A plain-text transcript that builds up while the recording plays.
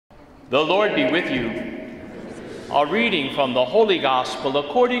The Lord be with you. A reading from the Holy Gospel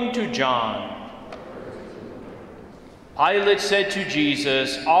according to John. Pilate said to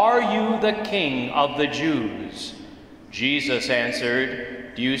Jesus, "Are you the King of the Jews?" Jesus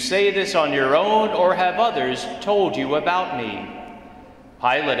answered, "Do you say this on your own, or have others told you about me?"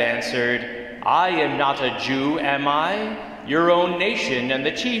 Pilate answered, "I am not a Jew, am I? Your own nation and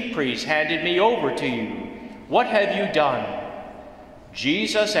the chief priests handed me over to you. What have you done?"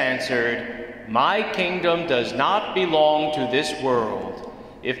 Jesus answered, "My kingdom does not belong to this world.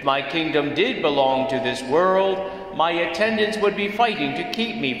 If my kingdom did belong to this world, my attendants would be fighting to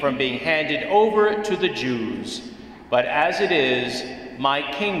keep me from being handed over to the Jews. But as it is, my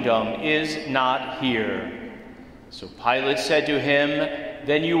kingdom is not here." So Pilate said to him,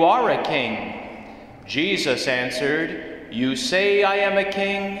 "Then you are a king." Jesus answered, "You say I am a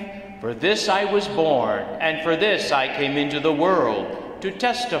king? For this I was born, and for this I came into the world, to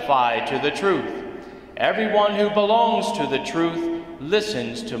testify to the truth. Everyone who belongs to the truth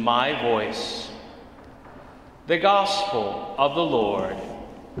listens to my voice." The Gospel of the Lord.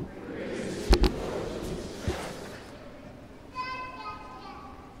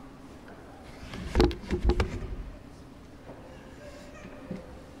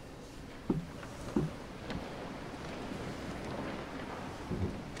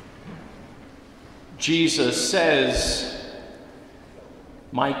 Jesus says,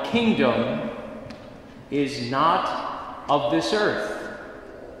 "My kingdom is not of this earth."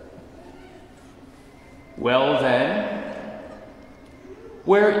 Well then,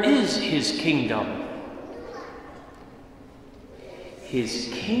 where is his kingdom?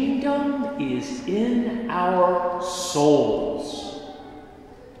 His kingdom is in our souls.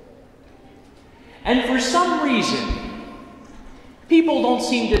 And for some reason, people don't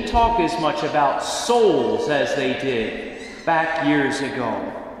seem to talk as much about souls as they did back years ago.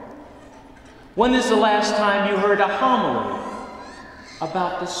 When is the last time you heard a homily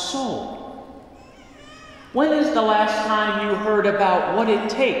about the soul? When is the last time you heard about what it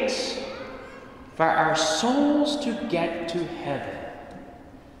takes for our souls to get to heaven?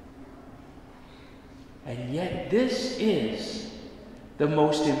 And yet this is the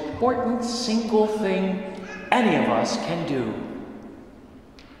most important single thing any of us can do.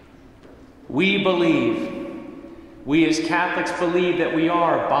 We as Catholics believe that we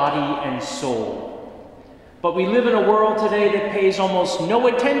are body and soul. But we live in a world today that pays almost no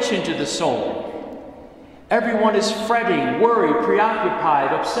attention to the soul. Everyone is fretting, worried,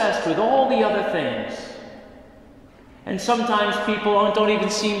 preoccupied, obsessed with all the other things. And sometimes people don't even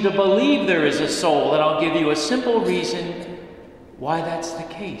seem to believe there is a soul, and I'll give you a simple reason why that's the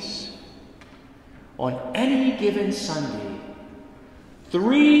case. On any given Sunday,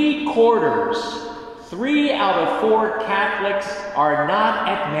 3 out of 4 Catholics are not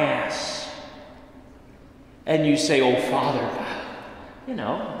at Mass. And you say, "Oh, Father,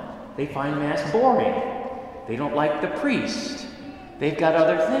 they find Mass boring. They don't like the priest. They've got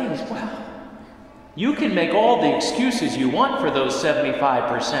other things." Well, you can make all the excuses you want for those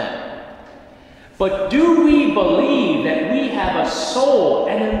 75%. But do we believe that we have a soul,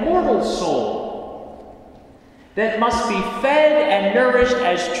 an immortal soul, that must be fed and nourished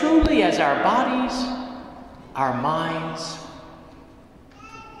as truly as our bodies, our minds?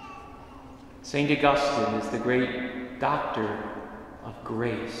 St. Augustine is the great doctor of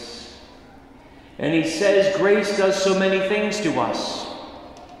grace. And he says grace does so many things to us.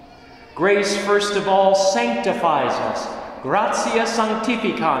 Grace, first of all, sanctifies us. Gratia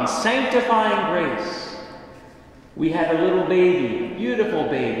sanctificans, sanctifying grace. We had a little baby, beautiful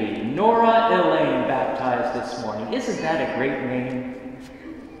baby, Nora Elaine, baptized this morning. Isn't that a great name?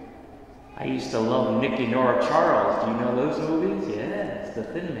 I used to love Nick and Nora Charles. Do you know those movies? Yes, The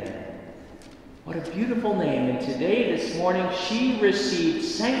Thin Man. What a beautiful name. And today, this morning, she received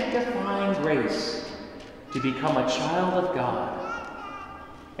sanctifying grace to become a child of God.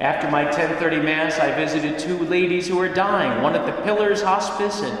 After my 10:30 Mass, I visited 2 ladies who were dying, one at the Pillars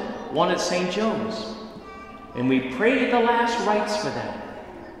Hospice and one at St. Joe's. And we prayed the last rites for them.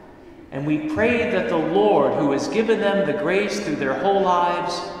 And we prayed that the Lord, who has given them the grace through their whole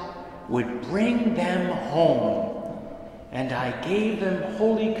lives, would bring them home. And I gave them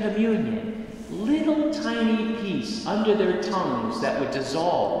Holy Communion, little tiny piece under their tongues that would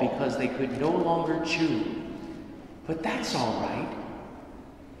dissolve because they could no longer chew. But that's all right.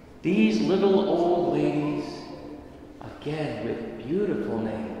 These little old ladies, again with beautiful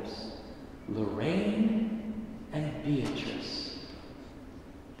names, Lorraine and Beatrice.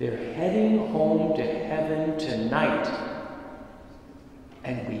 They're heading home to heaven tonight.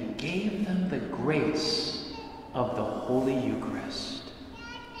 And we gave them the grace of the Holy Eucharist.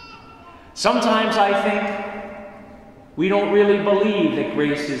 Sometimes I think we don't really believe that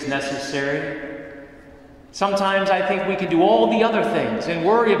grace is necessary. Sometimes I think we can do all the other things and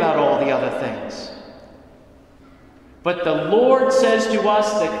worry about all the other things. But the Lord says to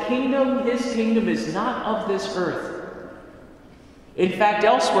us, His kingdom is not of this earth. In fact,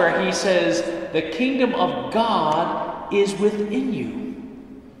 elsewhere he says, the kingdom of God is within you.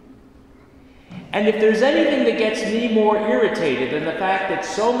 And if there's anything that gets me more irritated than the fact that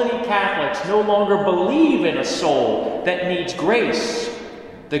so many Catholics no longer believe in a soul that needs grace,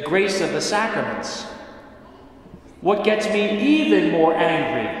 the grace of the sacraments, what gets me even more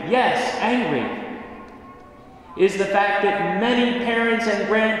angry, yes, angry, is the fact that many parents and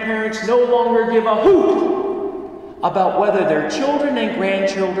grandparents no longer give a hoot about whether their children and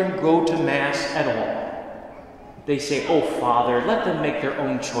grandchildren go to Mass at all. They say, oh, Father, let them make their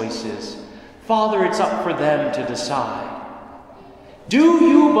own choices. Father, it's up for them to decide. Do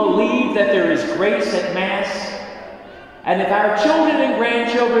you believe that there is grace at Mass? And if our children and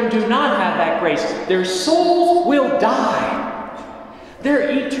grandchildren do not have that grace, their souls will die. Their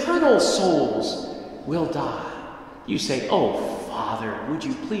eternal souls will die. You say, oh, Father, would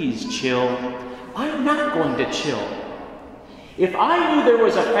you please chill? I'm not going to chill. If I knew there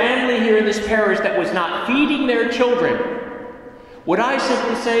was a family here in this parish that was not feeding their children, would I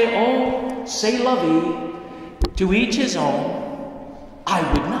simply say, oh, c'est la vie, to each his own? I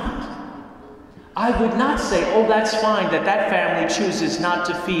would not. I would not say, oh, that's fine that that family chooses not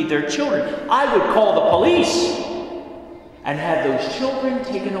to feed their children. I would call the police and have those children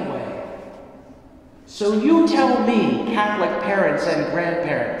taken away. So you tell me, Catholic parents and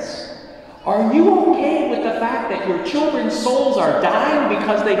grandparents, are you okay with the fact that your children's souls are dying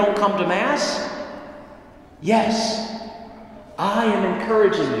because they don't come to Mass? Yes. I am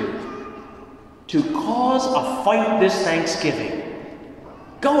encouraging you to cause a fight this Thanksgiving.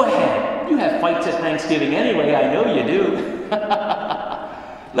 Go ahead. You have fights at Thanksgiving anyway. I know you do.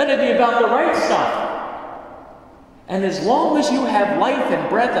 Let it be about the right stuff. And as long as you have life and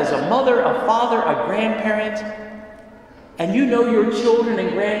breath as a mother, a father, a grandparent, and you know your children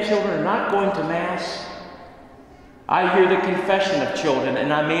and grandchildren are not going to Mass, I hear the confession of children,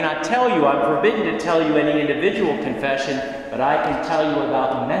 and I may not tell you, I'm forbidden to tell you any individual confession, but I can tell you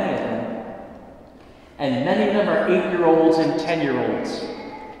about many of them. And many of them are 8-year-olds and 10-year-olds.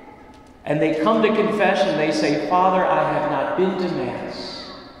 And they come to confession, they say, Father, I have not been to Mass.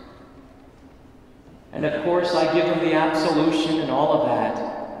 And of course, I give them the absolution and all of that.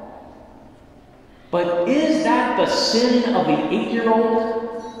 But is that the sin of the 8-year-old?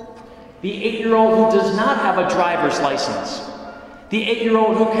 The 8-year-old who does not have a driver's license. The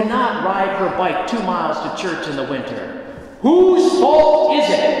 8-year-old who cannot ride her bike 2 miles to church in the winter. Whose fault is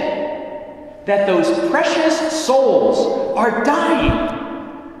it that those precious souls are dying?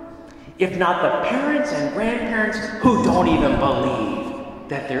 If not the parents and grandparents who don't even believe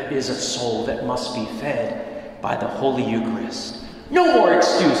that there is a soul that must be fed by the Holy Eucharist. No more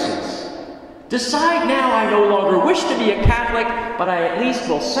excuses. Decide now I no longer wish to be a Catholic, but I at least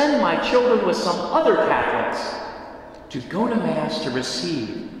will send my children with some other Catholics to go to Mass to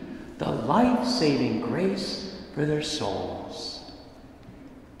receive the life-saving grace for their souls.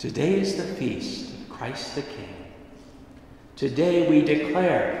 Today is the feast of Christ the King. Today we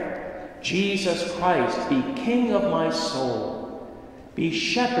declare, Jesus Christ, be King of my soul, be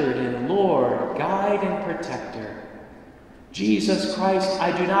Shepherd and Lord, Guide and Protector. Jesus Christ,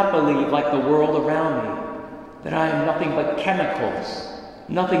 I do not believe, like the world around me, that I am nothing but chemicals,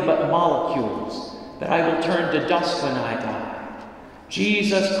 nothing but molecules, that I will turn to dust when I die.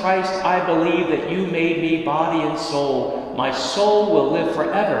 Jesus Christ, I believe that you made me body and soul. My soul will live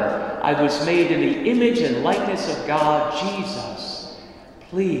forever. I was made in the image and likeness of God. Jesus,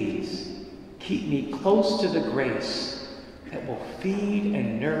 please keep me close to the grace that will feed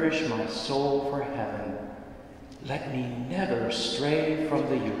and nourish my soul for heaven. Let me never stray from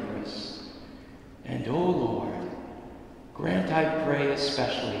the Eucharist. And, O Lord, grant, I pray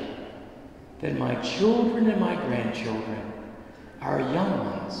especially, that my children and my grandchildren, our young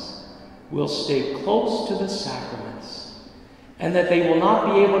ones, will stay close to the sacraments, and that they will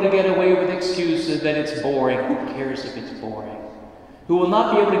not be able to get away with excuses that it's boring. Who cares if it's boring? Who will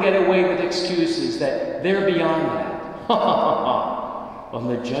not be able to get away with excuses that they're beyond that. On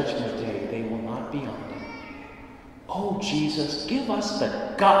the judgment day, they will not be on it. Oh, Jesus, give us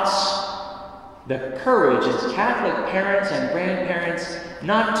the guts, the courage as Catholic parents and grandparents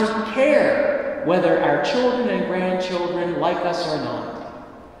not to care whether our children and grandchildren like us or not,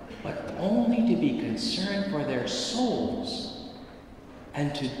 but only to be concerned for their souls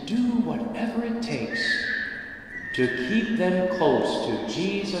and to do whatever it takes to keep them close to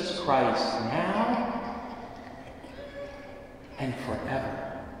Jesus Christ now and forever.